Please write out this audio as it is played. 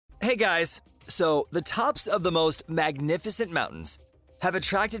Hey guys! So, the tops of the most magnificent mountains have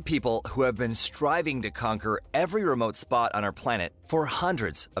attracted people who have been striving to conquer every remote spot on our planet for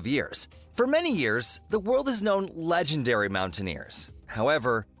hundreds of years. For many years, the world has known legendary mountaineers.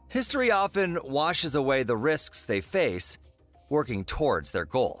 However, history often washes away the risks they face working towards their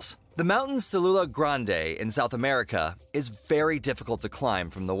goals. The mountain Salula Grande in South America is very difficult to climb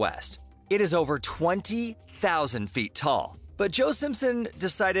from the west. It is over 20,000 feet tall. But Joe Simpson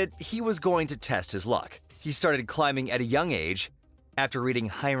decided he was going to test his luck. He started climbing at a young age after reading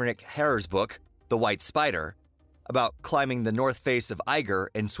Heinrich Herr's book, The White Spider, about climbing the north face of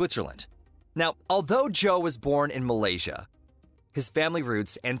Eiger in Switzerland. Now, although Joe was born in Malaysia, his family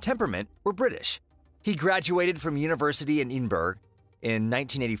roots and temperament were British. He graduated from university in Edinburgh in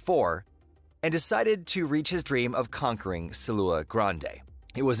 1984 and decided to reach his dream of conquering Salula Grande.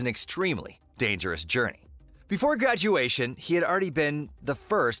 It was an extremely dangerous journey. Before graduation, he had already been the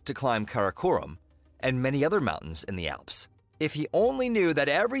first to climb Karakoram and many other mountains in the Alps. If he only knew that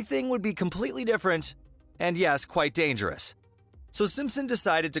everything would be completely different and, yes, quite dangerous. So Simpson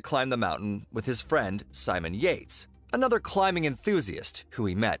decided to climb the mountain with his friend Simon Yates, another climbing enthusiast who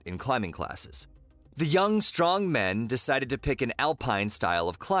he met in climbing classes. The young, strong men decided to pick an alpine style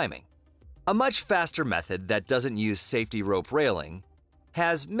of climbing, a much faster method that doesn't use safety rope railing,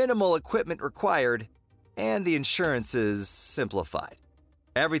 has minimal equipment required, and the insurance is simplified.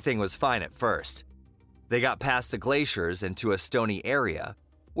 Everything was fine at first. They got past the glaciers into a stony area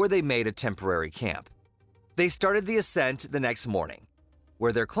where they made a temporary camp. They started the ascent the next morning,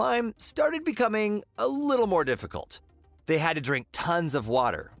 where their climb started becoming a little more difficult. They had to drink tons of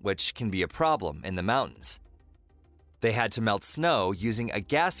water, which can be a problem in the mountains. They had to melt snow using a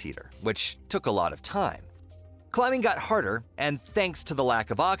gas heater, which took a lot of time. Climbing got harder, and thanks to the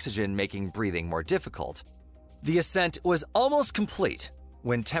lack of oxygen making breathing more difficult, the ascent was almost complete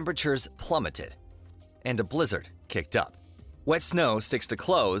when temperatures plummeted and a blizzard kicked up. Wet snow sticks to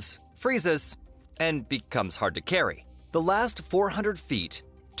clothes, freezes, and becomes hard to carry. The last 400 feet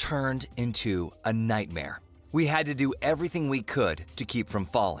turned into a nightmare. We had to do everything we could to keep from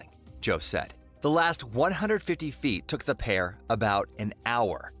falling, Joe said. The last 150 feet took the pair about an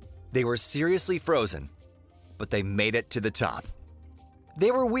hour. They were seriously frozen, but they made it to the top.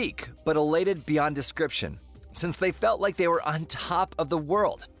 They were weak, but elated beyond description, since they felt like they were on top of the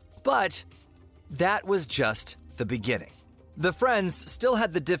world. But that was just the beginning. The friends still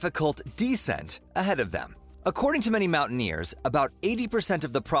had the difficult descent ahead of them. According to many mountaineers, about 80%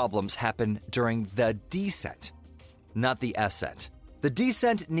 of the problems happen during the descent, not the ascent. The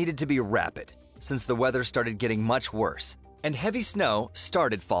descent needed to be rapid, since the weather started getting much worse, and heavy snow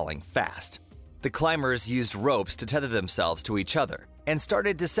started falling fast. The climbers used ropes to tether themselves to each other and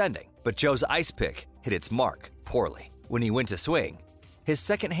started descending, but Joe's ice pick hit its mark poorly. When he went to swing, his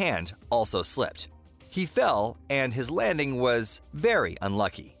second hand also slipped. He fell, and his landing was very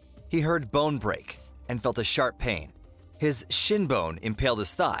unlucky. He heard bone break and felt a sharp pain. His shin bone impaled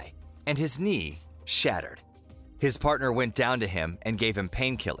his thigh, and his knee shattered. His partner went down to him and gave him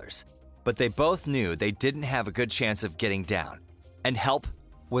painkillers, but they both knew they didn't have a good chance of getting down, and help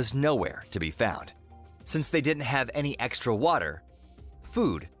was nowhere to be found. Since they didn't have any extra water,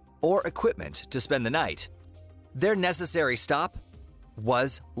 food, or equipment to spend the night, their necessary stop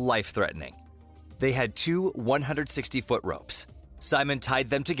was life-threatening. They had two 160-foot ropes. Simon tied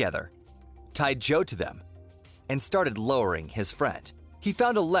them together, tied Joe to them, and started lowering his friend. He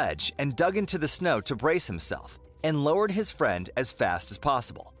found a ledge and dug into the snow to brace himself and lowered his friend as fast as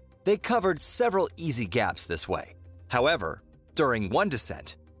possible. They covered several easy gaps this way. However, during one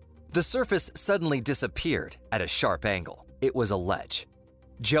descent, the surface suddenly disappeared at a sharp angle. It was a ledge.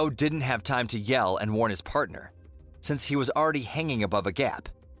 Joe didn't have time to yell and warn his partner, since he was already hanging above a gap,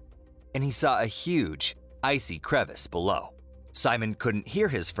 and he saw a huge, icy crevice below. Simon couldn't hear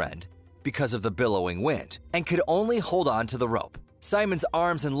his friend because of the billowing wind and could only hold on to the rope. Simon's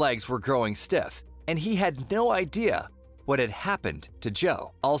arms and legs were growing stiff, and he had no idea what had happened to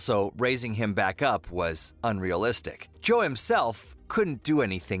Joe. Also, raising him back up was unrealistic. Joe himself couldn't do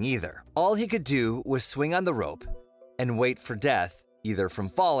anything either. All he could do was swing on the rope and wait for death, either from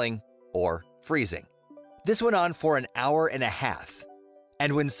falling or freezing. This went on for an hour and a half,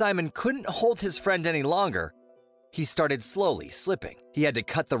 and when Simon couldn't hold his friend any longer, he started slowly slipping. He had to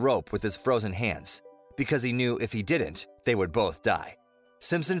cut the rope with his frozen hands, because he knew if he didn't, they would both die.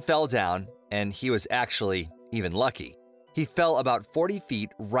 Simpson fell down, and he was actually even lucky. He fell about 40 feet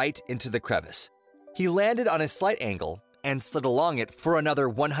right into the crevice. He landed on a slight angle and slid along it for another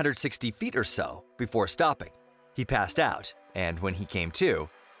 160 feet or so before stopping. He passed out, and when he came to,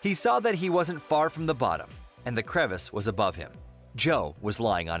 he saw that he wasn't far from the bottom, and the crevice was above him. Joe was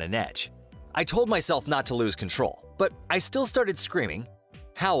lying on an edge. I told myself not to lose control, but I still started screaming,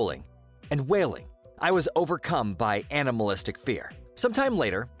 howling, and wailing. I was overcome by animalistic fear. Sometime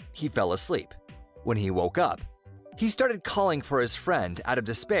later, he fell asleep. When he woke up, he started calling for his friend out of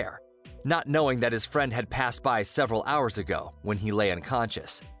despair, not knowing that his friend had passed by several hours ago when he lay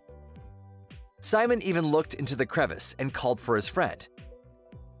unconscious. Simon even looked into the crevice and called for his friend,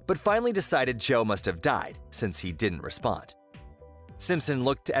 but finally decided Joe must have died since he didn't respond. Simpson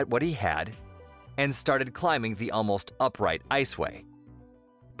looked at what he had and started climbing the almost upright iceway.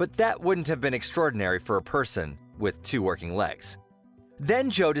 But that wouldn't have been extraordinary for a person with 2 working legs. Then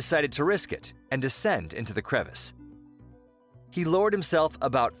Joe decided to risk it and descend into the crevice. He lowered himself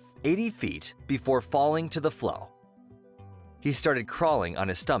about 80 feet before falling to the floe. He started crawling on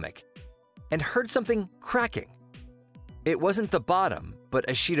his stomach and heard something cracking. It wasn't the bottom, but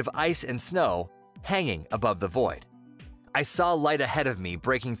a sheet of ice and snow hanging above the void. I saw light ahead of me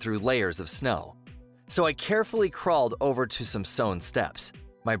breaking through layers of snow, so I carefully crawled over to some stone steps.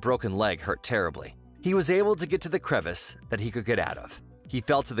 My broken leg hurt terribly. He was able to get to the crevice that he could get out of. He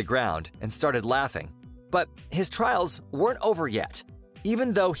fell to the ground and started laughing, but his trials weren't over yet.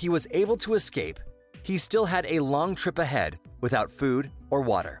 Even though he was able to escape, he still had a long trip ahead without food or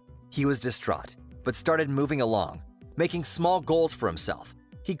water. He was distraught, but started moving along, making small goals for himself.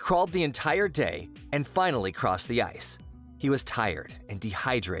 He crawled the entire day and finally crossed the ice. He was tired and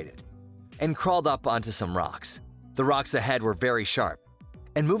dehydrated and crawled up onto some rocks. The rocks ahead were very sharp,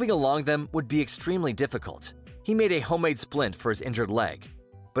 and moving along them would be extremely difficult. He made a homemade splint for his injured leg,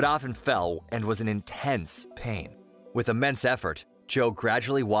 but often fell and was in intense pain. With immense effort, Joe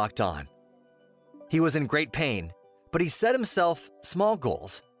gradually walked on. He was in great pain, but he set himself small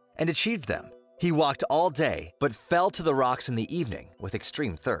goals and achieved them. He walked all day, but fell to the rocks in the evening with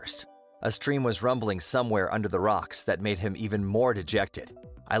extreme thirst. A stream was rumbling somewhere under the rocks that made him even more dejected.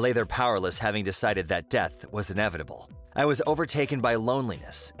 I lay there powerless, having decided that death was inevitable. I was overtaken by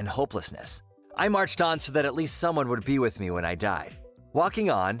loneliness and hopelessness. I marched on so that at least someone would be with me when I died. Walking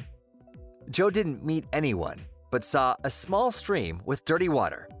on, Joe didn't meet anyone, but saw a small stream with dirty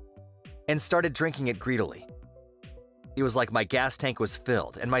water and started drinking it greedily. It was like my gas tank was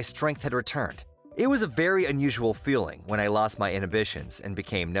filled and my strength had returned. It was a very unusual feeling when I lost my inhibitions and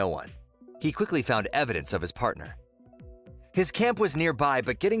became no one. He quickly found evidence of his partner. His camp was nearby,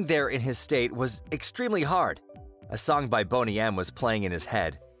 but getting there in his state was extremely hard. A song by Boney M was playing in his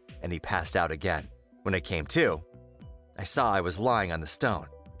head, and he passed out again. When I came to, I saw I was lying on the stone,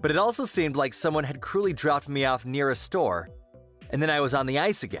 but it also seemed like someone had cruelly dropped me off near a store, and then I was on the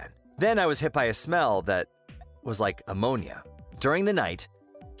ice again. Then I was hit by a smell that was like ammonia. During the night,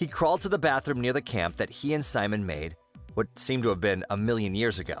 he crawled to the bathroom near the camp that he and Simon made what seemed to have been a million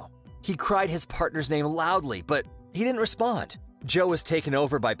years ago. He cried his partner's name loudly, but he didn't respond. Joe was taken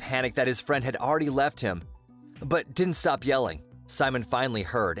over by panic that his friend had already left him, but didn't stop yelling. Simon finally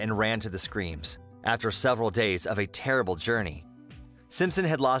heard and ran to the screams. After several days of a terrible journey, Simpson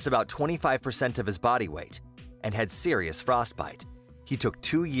had lost about 25% of his body weight and had serious frostbite. He took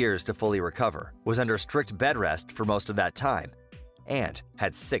 2 years to fully recover, was under strict bed rest for most of that time, and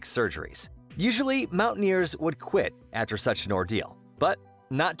had 6 surgeries. Usually, mountaineers would quit after such an ordeal, but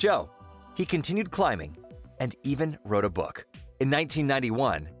not Joe. He continued climbing and even wrote a book. In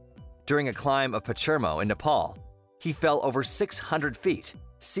 1991, during a climb of Pachermo in Nepal, he fell over 600 feet,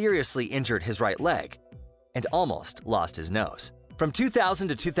 seriously injured his right leg, and almost lost his nose. From 2000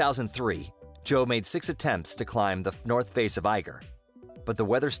 to 2003, Joe made 6 attempts to climb the north face of Eiger, but the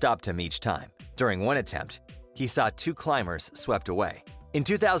weather stopped him each time. During one attempt, he saw 2 climbers swept away. In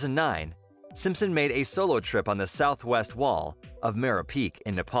 2009, Simpson made a solo trip on the southwest wall of Mera Peak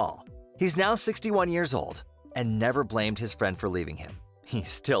in Nepal. He's now 61 years old and never blamed his friend for leaving him. He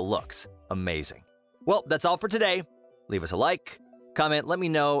still looks amazing. Well, that's all for today. Leave us a like, comment, let me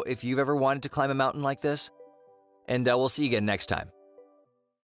know if you've ever wanted to climb a mountain like this, and we'll see you again next time.